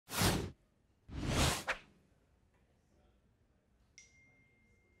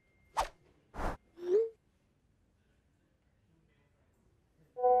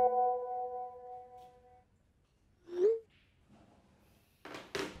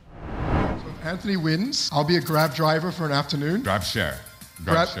Anthony wins. I'll be a Grab driver for an afternoon. GrabShare.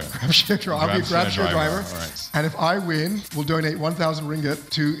 GrabShare driver. I'll be a GrabShare driver. All right. And if I win, we'll donate 1,000 ringgit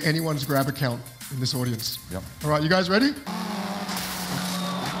to anyone's Grab account in this audience. Yep. All right, you guys ready?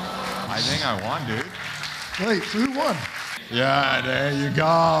 I think I won, dude. Wait, so who won? Yeah, there you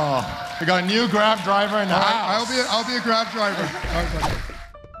go. We got a new Grab driver in the house. I'll be a Grab driver.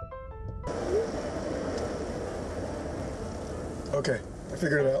 Okay, I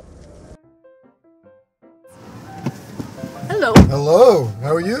figured it out. Hello. Hello,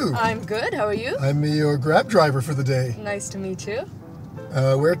 how are you? I'm good. How are you? I'm your Grab driver for the day. Nice to meet you.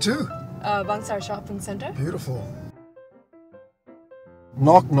 Where to? Bangsar Shopping Center. Beautiful.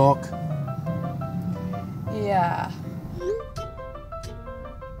 Knock, knock. Yeah.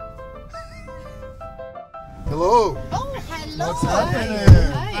 Hello. Oh, hello. What's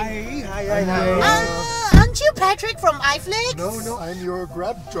happening? Hi. Aren't you Patrick from iflix? No, I'm your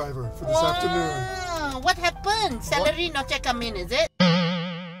Grab driver for this afternoon. What happened? Salary not yet come in, is it?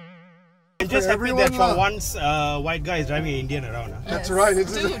 I'm just happy that for once white guy is driving an Indian around. That's right.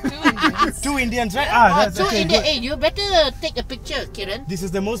 It's Two Indians. Two Indians, right? That's Two okay, Indian. good. Hey, you better take a picture, Keren. This is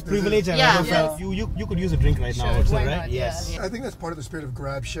the most privileged I've ever felt. You could use a drink right now, also, why right? not? Yes. Yeah. I think that's part of the spirit of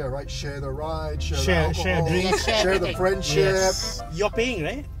GrabShare, right? Share the ride, share the Share alcohol, drinks. share the friendship. Yes. You're paying,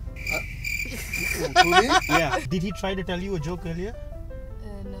 right? Who, me? Yeah. Did he try to tell you a joke earlier?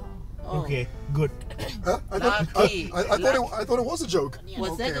 No. Okay, good. Huh? I thought it was a joke.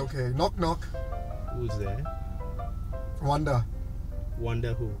 Was that a- Okay. Knock, knock. Who's there? Wanda.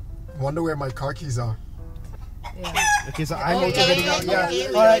 Wonder who? Wonder where my car keys are. Yeah. Okay, so I'm also getting out. Yeah. Okay.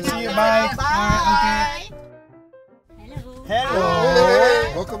 Alright, see you. Bye. Bye. Hello.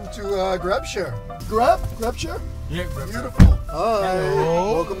 Hey, welcome to GrabShare. GrabShare? Yeah, Beautiful. Hi.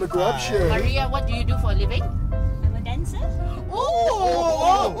 Hello. Welcome to GrabShare. Maria, what do you do for a living? I'm a dancer.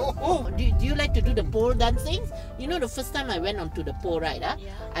 Do you like to do the pole dancing? You know, the first time I went onto the pole ride, Yeah.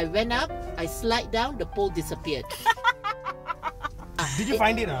 I went up, I slide down, the pole disappeared. Did you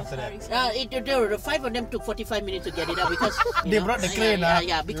find it after that? The five of them took 45 minutes to get it out because They brought the crane,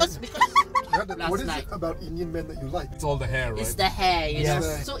 Yeah, because What is night. it about Indian men that you like? It's all the hair, right? it's the hair, you know.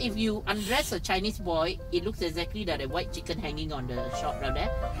 Yes. So if you undress a Chinese boy, it looks exactly like a white chicken hanging on the shop down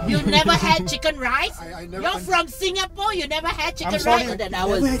there. You never had chicken rice? I never. You're from Singapore, you never had chicken sorry, rice? Then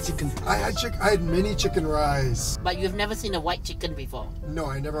never had chicken. I had many chicken rice. But you've never seen a white chicken before. No,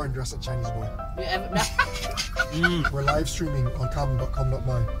 I never undressed a Chinese boy. You ever, We're live streaming on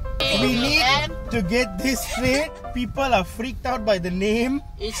carbon.com.my. We need to get this straight. People are freaked out by the name.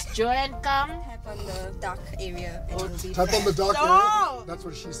 It's Joanne come. Tap on the dark area and it'll be Tap on the dark area. That's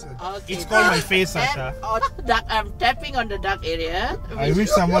what she said. Okay, It's called my face, tap Sasha. on the I'm tapping on the dark area. I wish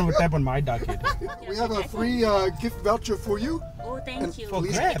someone would tap on my dark area. We have a free gift voucher for you. Oh, thank you. for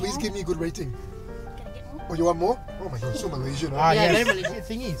Please, Grab. please give me a good rating. Can I get more? Oh, you want more? Oh my God, so Malaysian. Huh? Yeah, Yes. very The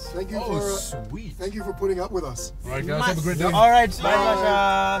thing is. Thank you Sweet. thank you for putting up with us. Alright, guys, have a great day. Alright, bye,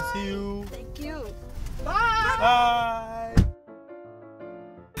 Sasha. See you. Thank you. Bye.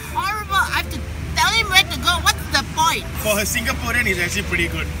 Horrible. I have to tell him where to go. What's the point? For a Singaporean, it's actually pretty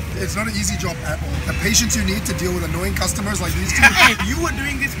good. It's not an easy job at all. The patience you need to deal with annoying customers like these two. Hey, you were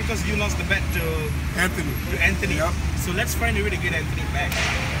doing this because you lost the bet to Anthony. Yep. So let's find a way to get Anthony back.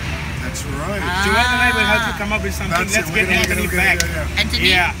 That's right. Joanne and I will help you come up with something. That's Let's it. get We're gonna Anthony back. yeah. Anthony,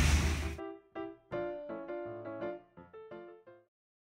 Yeah.